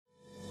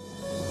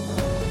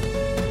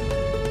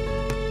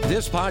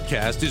This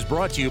podcast is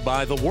brought to you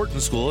by the Wharton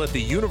School at the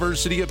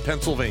University of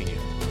Pennsylvania.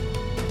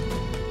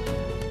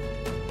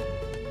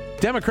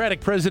 Democratic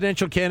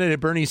presidential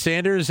candidate Bernie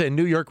Sanders and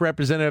New York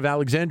Representative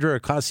Alexandria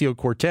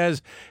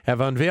Ocasio-Cortez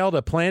have unveiled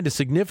a plan to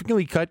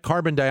significantly cut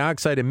carbon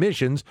dioxide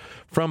emissions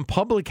from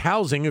public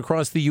housing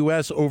across the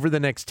U.S. over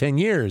the next 10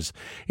 years.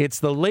 It's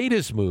the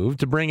latest move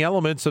to bring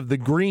elements of the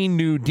Green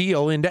New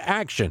Deal into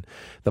action.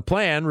 The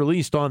plan,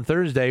 released on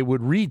Thursday,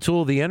 would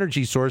retool the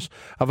energy source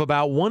of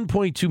about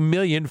 1.2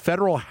 million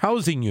federal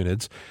housing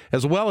units,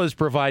 as well as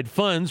provide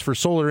funds for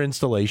solar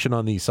installation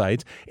on these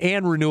sites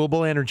and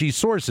renewable energy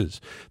sources.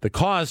 The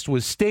cost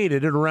was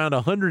stated at around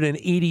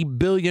 $180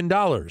 billion.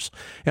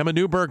 Emma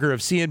Newburger of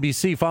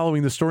CNBC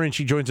following the story, and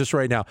she joins us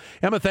right now.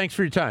 Emma, thanks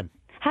for your time.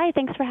 Hi,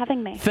 thanks for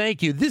having me.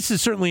 Thank you. This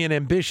is certainly an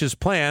ambitious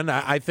plan.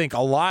 I think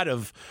a lot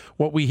of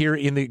what we hear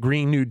in the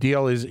Green New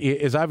Deal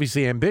is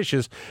obviously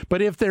ambitious.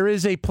 But if there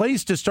is a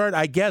place to start,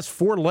 I guess,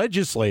 for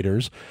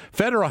legislators,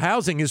 federal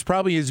housing is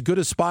probably as good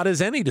a spot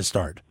as any to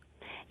start.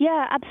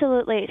 Yeah,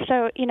 absolutely.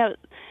 So,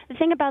 the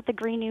thing about the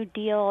Green New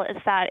Deal is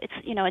that it's,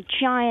 a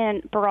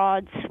giant,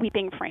 broad,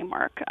 sweeping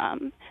framework,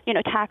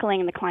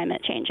 tackling the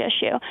climate change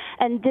issue.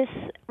 And this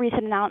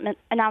recent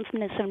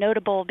announcement is so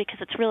notable because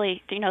it's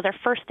really, their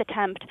first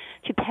attempt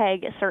to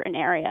peg a certain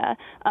area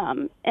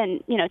and,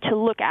 to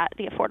look at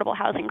the affordable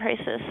housing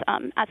crisis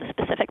as a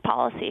specific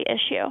policy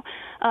issue.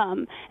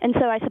 And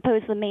so I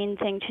suppose the main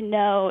thing to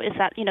know is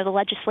that, the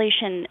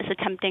legislation is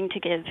attempting to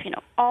give,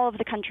 all of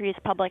the country's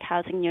public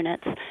housing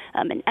units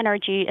an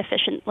energy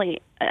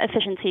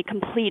efficiency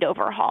complete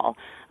overhaul.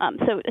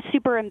 So a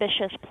super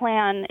ambitious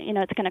plan.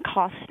 It's going to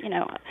cost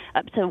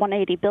up to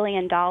 $180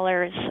 billion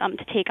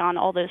to take on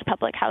all those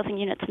public housing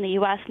units in the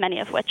U.S., many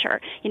of which are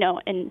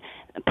in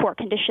poor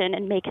condition,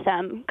 and make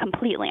them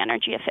completely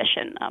energy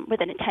efficient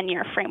within a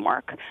 10-year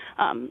framework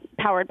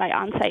powered by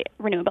on-site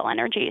renewable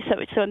energy.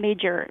 So a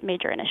major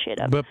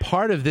initiative. But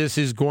part of this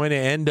is going to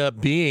end up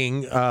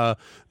being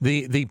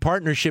the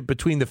partnership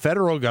between the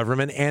federal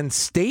government and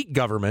state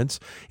governments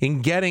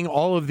in getting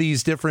all of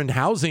these different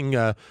housing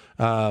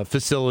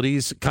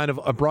facilities kind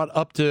of brought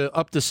up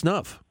to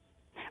snuff.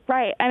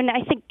 Right. I mean,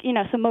 I think,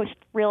 so most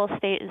real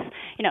estate is,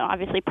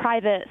 obviously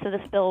private. So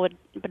this bill would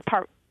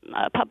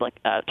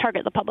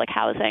target the public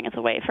housing as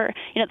a way for,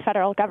 the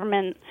federal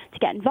government to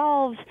get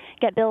involved,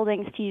 get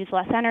buildings to use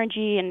less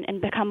energy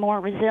and become more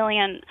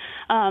resilient.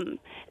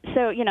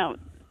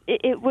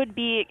 It would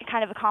be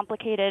kind of a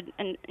complicated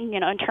and,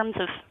 in terms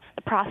of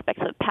the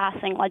prospects of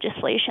passing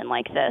legislation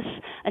like this,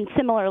 and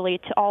similarly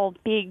to all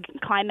big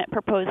climate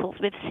proposals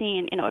we've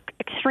seen,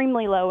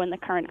 extremely low in the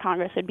current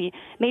Congress, would be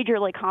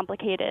majorly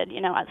complicated,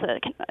 as a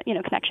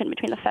connection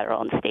between the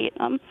federal and state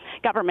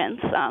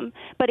governments.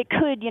 But it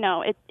could,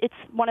 it's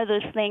one of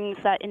those things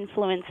that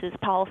influences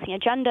policy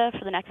agenda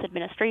for the next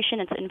administration.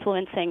 It's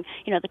influencing,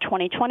 the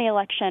 2020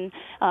 election,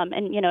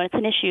 and it's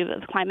an issue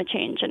of climate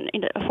change and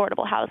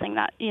affordable housing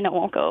that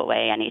won't go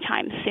away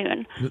anytime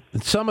soon.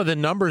 Some of the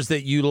numbers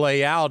that you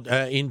lay out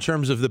in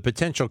terms of the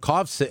potential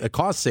cost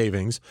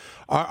savings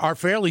are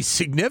fairly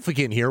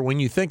significant here when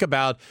you think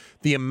about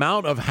the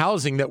amount of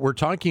housing that we're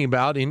talking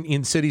about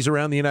in cities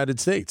around the United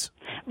States.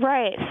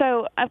 Right.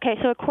 So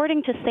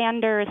according to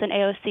Sanders and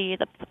AOC,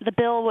 the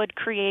bill would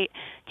create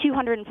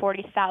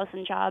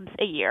 240,000 jobs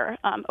a year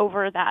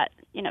over that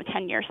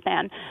 10-year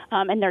span,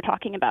 and they're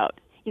talking about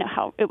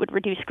how it would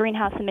reduce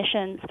greenhouse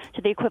emissions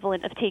to the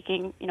equivalent of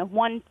taking,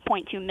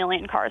 1.2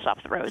 million cars off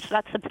the road. So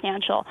that's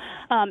substantial.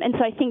 And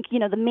so I think,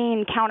 the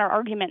main counter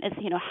argument is,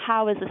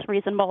 how is this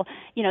reasonable?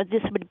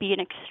 This would be an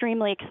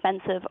extremely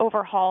expensive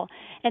overhaul.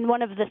 And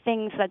one of the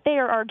things that they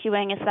are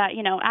arguing is that,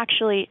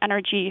 actually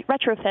energy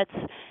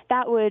retrofits,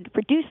 that would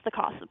reduce the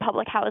cost of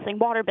public housing,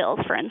 water bills,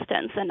 for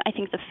instance. And I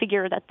think the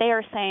figure that they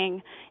are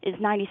saying is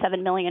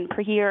 $97 million per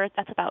year.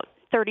 That's about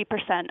 30%,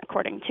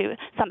 according to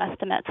some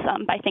estimates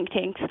by think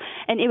tanks.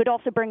 And it would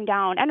also bring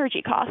down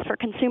energy costs for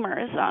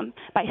consumers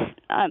by,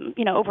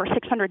 over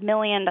 $600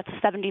 million. That's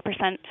a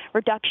 70%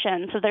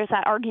 reduction. So there's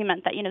that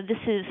argument that,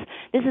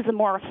 this is a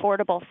more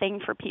affordable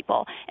thing for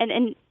people.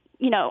 And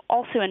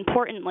also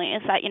importantly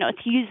is that,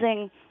 it's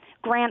using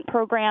grant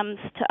programs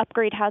to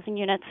upgrade housing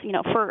units,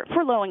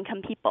 for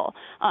low-income people.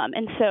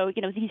 And so,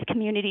 these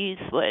communities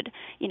would,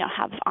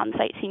 have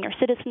on-site senior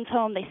citizens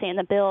home. They say in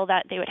the bill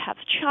that they would have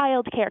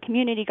child care,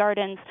 community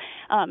gardens.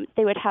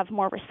 They would have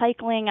more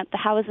recycling at the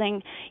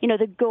housing.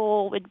 The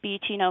goal would be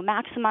to,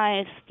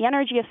 maximize the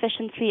energy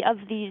efficiency of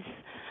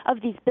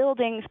these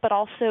buildings, but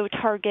also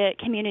target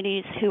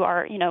communities who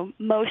are,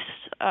 most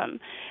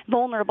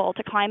vulnerable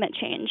to climate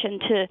change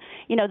and to,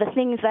 the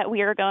things that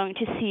we are going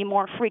to see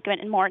more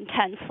frequent and more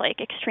intense, like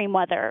extreme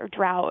weather,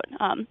 drought,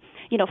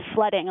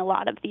 flooding. A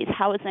lot of these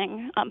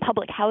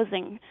public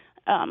housing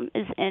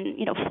is in,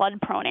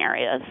 flood-prone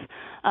areas.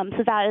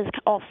 So that is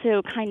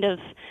also kind of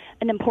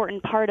an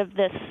important part of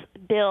this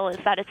bill is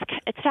that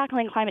it's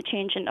tackling climate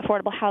change and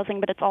affordable housing,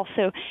 but it's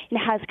also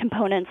has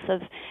components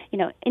of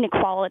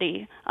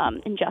inequality,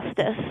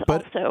 injustice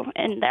also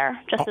in there,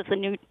 just as the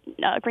new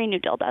Green New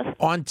Deal does.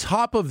 On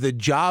top of the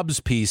jobs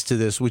piece to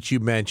this, which you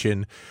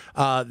mentioned,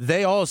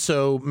 they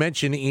also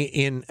mention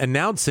in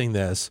announcing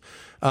this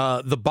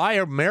the Buy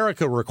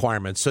America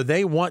requirements. So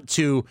they want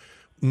to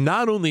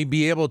not only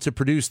be able to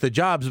produce the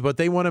jobs, but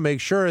they want to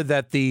make sure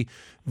that the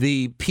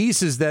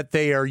pieces that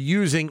they are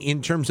using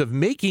in terms of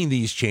making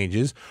these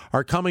changes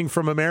are coming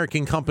from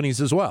American companies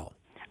as well.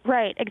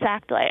 Right,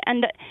 exactly,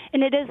 and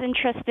it is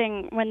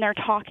interesting when they're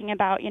talking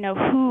about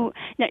who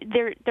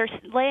they're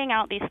laying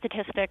out these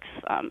statistics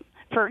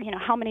for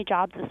how many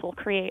jobs this will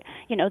create.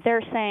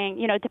 They're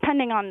saying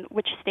depending on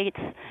which states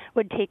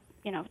would take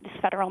this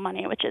federal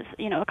money, which is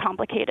a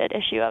complicated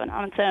issue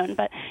on its own,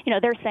 but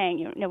they're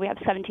saying we have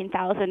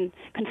 17,000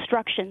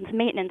 constructions,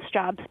 maintenance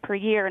jobs per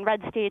year. In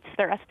red states,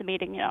 they're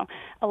estimating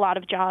a lot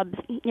of jobs,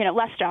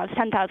 less jobs,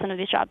 10,000 of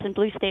these jobs in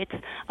blue states,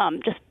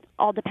 just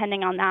all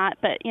depending on that.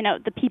 But,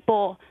 the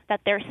people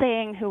that they're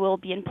saying who will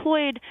be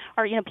employed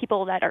are,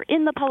 people that are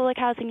in the public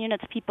housing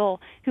units,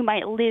 people who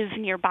might live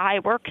nearby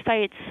work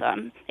sites,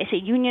 they say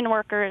union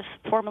workers,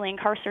 formerly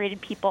incarcerated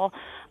people.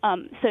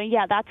 So,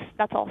 yeah,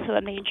 that's also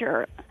a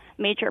major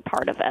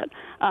part of it.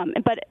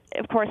 But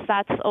of course,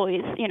 that's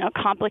always,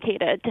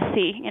 complicated to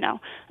see,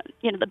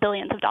 the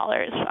billions of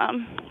dollars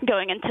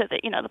going into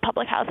the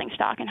public housing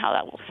stock and how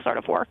that will sort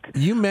of work.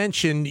 You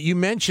mentioned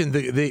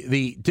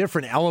the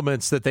different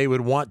elements that they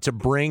would want to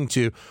bring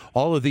to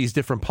all of these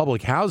different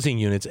public housing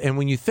units. And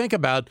when you think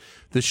about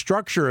the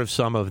structure of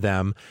some of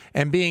them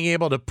and being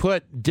able to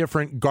put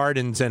different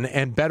gardens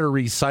and better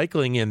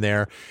recycling in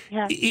there,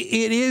 yeah.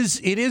 it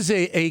is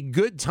a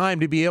good time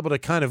to be able to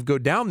kind of go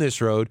down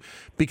this road,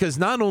 because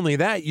not only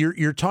that,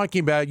 you're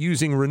talking about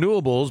using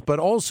renewables, but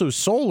also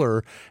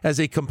solar as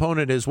a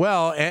component as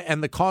well.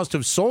 And the cost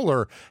of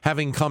solar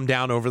having come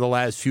down over the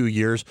last few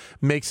years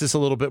makes this a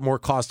little bit more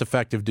cost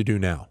effective to do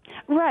now.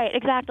 Right,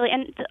 exactly.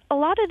 And a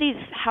lot of these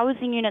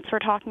housing units we're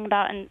talking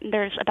about, and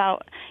there's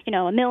about,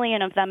 1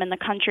 million of them in the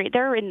country,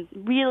 they're in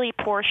really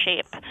poor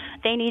shape.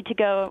 They need to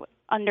go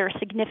under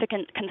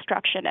significant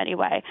construction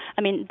anyway.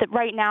 I mean,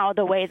 right now,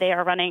 the way they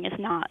are running is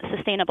not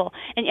sustainable.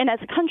 And as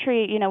a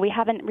country, we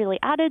haven't really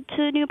added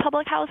to new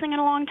public housing in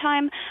a long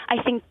time.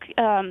 I think,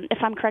 if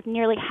I'm correct,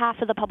 nearly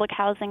half of the public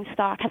housing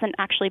stock hasn't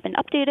actually been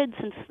updated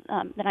since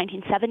the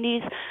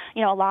 1970s.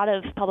 A lot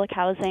of public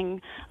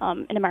housing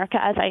in America,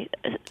 as I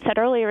said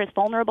earlier, is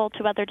vulnerable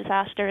to weather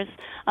disasters.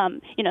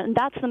 And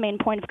that's the main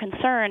point of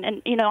concern.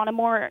 And, on a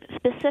more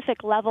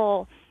specific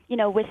level,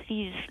 with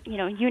these,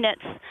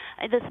 units,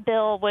 this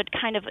bill would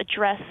kind of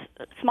address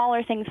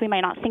smaller things we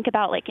might not think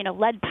about, like,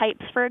 lead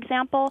pipes, for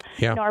example,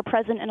 are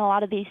present in a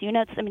lot of these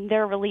units. I mean,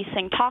 they're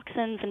releasing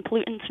toxins and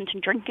pollutants into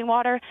drinking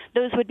water.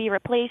 Those would be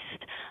replaced.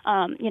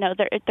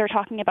 They're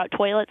talking about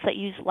toilets that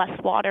use less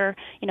water,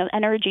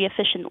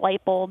 energy-efficient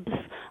light bulbs,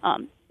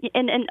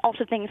 and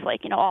also things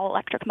like, all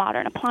electric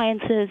modern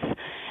appliances,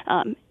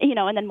 and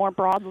then more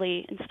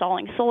broadly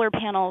installing solar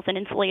panels and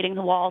insulating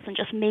the walls and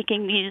just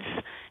making these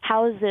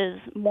houses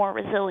more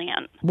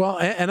resilient. Well,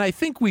 and I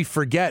think we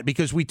forget,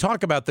 because we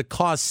talk about the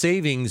cost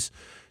savings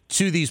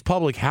to these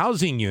public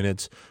housing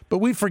units, but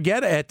we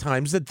forget at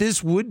times that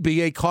this would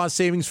be a cost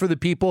savings for the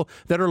people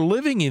that are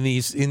living in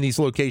these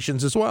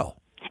locations as well.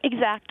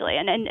 Exactly,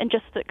 and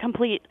just the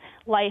complete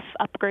life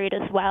upgrade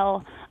as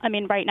well. I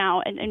mean, right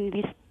now, in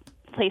these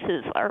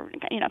places are,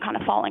 kind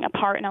of falling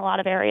apart in a lot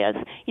of areas.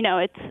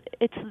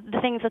 It's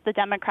the things that the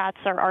Democrats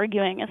are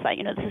arguing is that,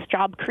 this is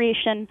job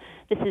creation.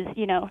 This is,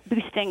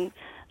 boosting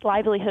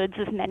livelihoods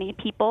of many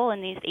people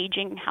in these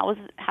aging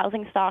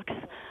housing stocks,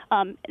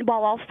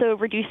 while also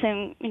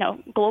reducing,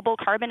 global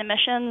carbon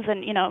emissions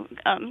and,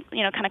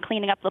 kind of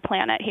cleaning up the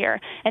planet here.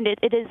 And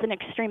it is an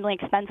extremely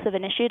expensive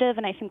initiative,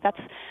 and I think that's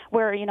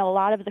where, a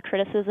lot of the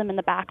criticism and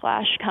the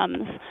backlash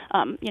comes,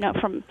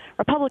 from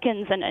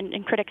Republicans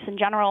and critics in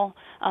general,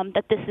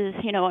 that this is,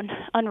 an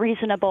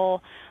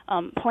unreasonable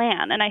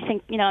plan. And I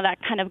think, that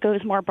kind of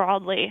goes more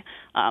broadly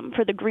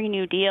for the Green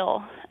New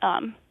Deal.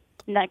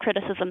 And that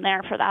criticism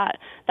there for that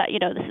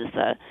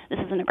this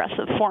is an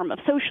aggressive form of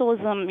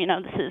socialism.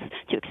 This is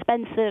too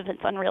expensive.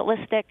 It's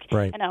unrealistic.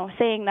 Right.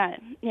 Saying that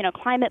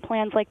climate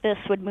plans like this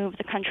would move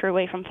the country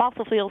away from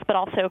fossil fuels, but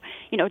also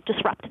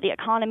disrupt the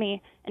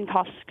economy and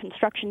cost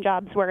construction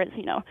jobs. Whereas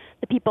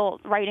the people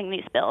writing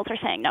these bills are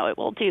saying no, it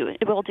will do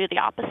the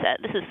opposite.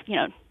 This is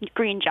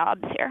green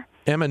jobs here.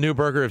 Emma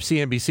Newburger of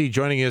CNBC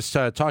joining us,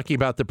 talking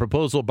about the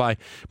proposal by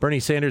Bernie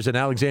Sanders and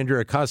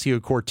Alexandria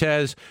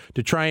Ocasio-Cortez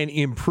to try and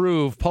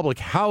improve public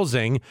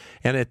housing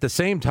and at the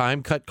same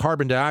time cut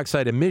carbon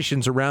dioxide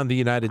emissions around the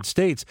United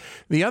States.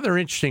 The other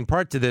interesting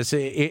part to this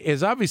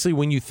is obviously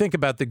when you think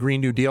about the Green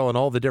New Deal and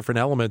all the different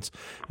elements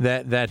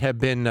that have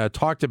been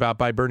talked about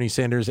by Bernie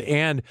Sanders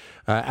and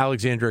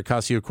Alexandria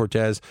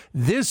Ocasio-Cortez,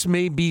 this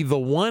may be the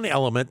one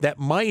element that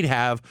might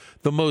have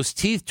the most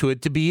teeth to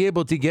it to be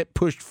able to get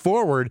pushed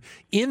forward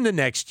in the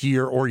next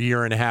year or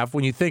year and a half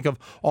when you think of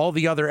all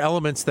the other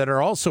elements that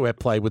are also at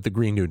play with the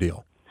Green New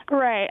Deal.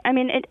 Right. Right. I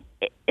mean,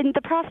 in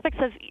the prospects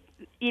of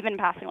even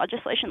passing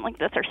legislation like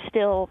this are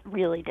still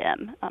really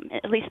dim,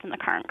 at least in the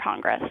current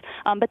Congress.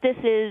 But this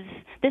is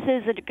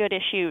a good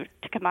issue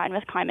to combine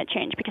with climate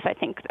change, because I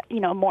think that,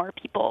 more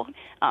people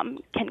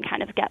can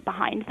kind of get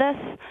behind this.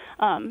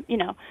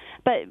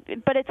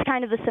 But it's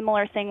kind of a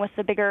similar thing with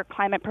the bigger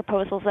climate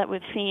proposals that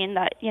we've seen,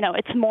 that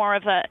it's more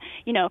of a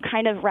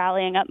kind of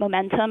rallying up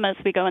momentum as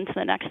we go into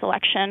the next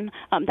election.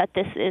 That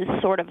this is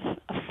sort of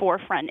a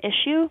forefront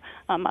issue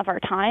of our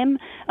time,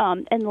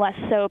 and less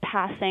so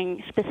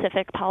passing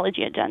specific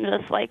policy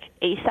agendas like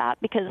ASAP,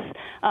 because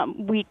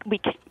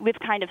we've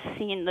kind of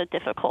seen the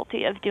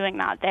difficulty of doing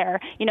that there.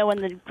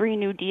 When the Green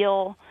New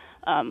Deal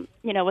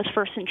was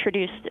first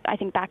introduced, I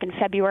think back in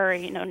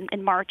February,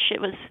 in March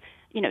it was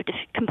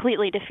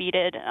completely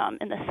defeated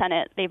in the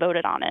Senate. They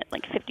voted on it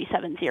like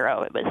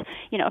 57-0. It was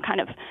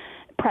kind of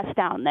pressed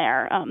down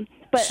there.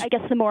 But I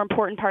guess the more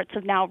important parts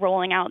of now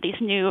rolling out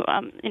these new,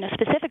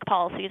 specific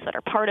policies that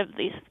are part of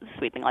these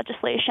sweeping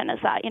legislation is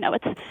that,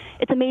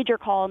 it's a major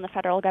call in the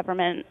federal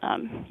government,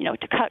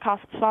 to cut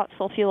costs of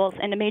fossil fuels,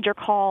 and a major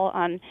call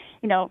on,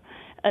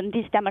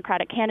 these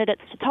Democratic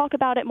candidates to talk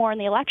about it more in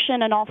the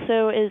election, and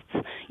also is,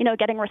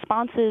 getting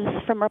responses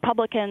from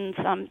Republicans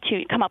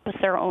to come up with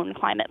their own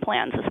climate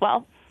plans as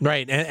well.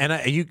 Right,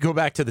 and you go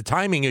back to the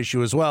timing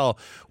issue as well.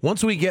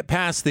 Once we get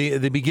past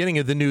the beginning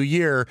of the new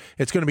year,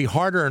 it's going to be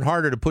harder and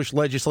harder to push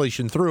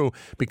legislation through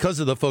because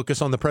of the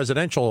focus on the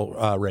presidential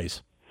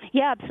race.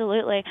 Yeah,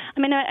 absolutely. I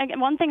mean,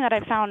 one thing that I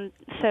found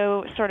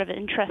so sort of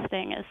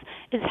interesting is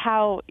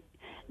how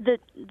the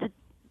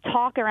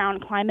talk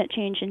around climate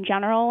change in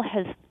general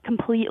has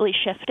completely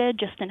shifted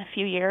just in a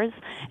few years.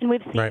 And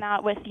we've seen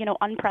that with,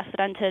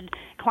 unprecedented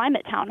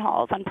climate town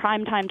halls on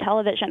primetime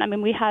television. I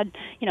mean, we had,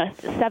 a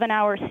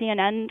 7-hour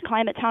CNN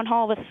climate town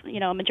hall with,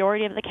 a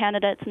majority of the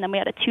candidates, and then we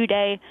had a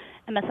 2-day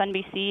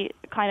MSNBC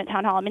climate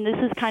town hall. I mean, this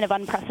is kind of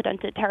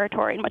unprecedented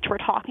territory in which we're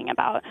talking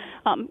about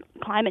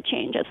climate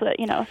change as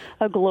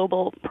a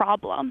global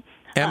problem.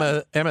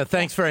 Emma,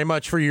 thanks very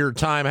much for your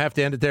time. I have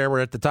to end it there. We're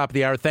at the top of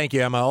the hour. Thank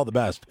you, Emma. All the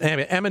best.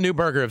 Emma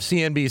Newburger of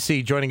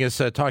CNBC joining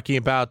us, talking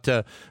about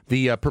the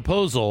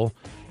proposal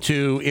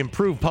to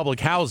improve public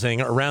housing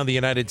around the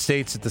United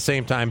States, at the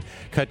same time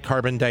cut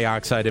carbon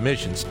dioxide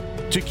emissions.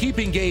 To keep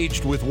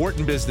engaged with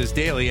Wharton Business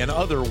Daily and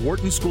other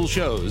Wharton School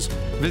shows,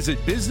 visit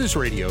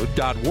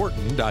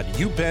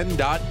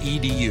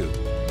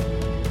businessradio.wharton.upenn.edu.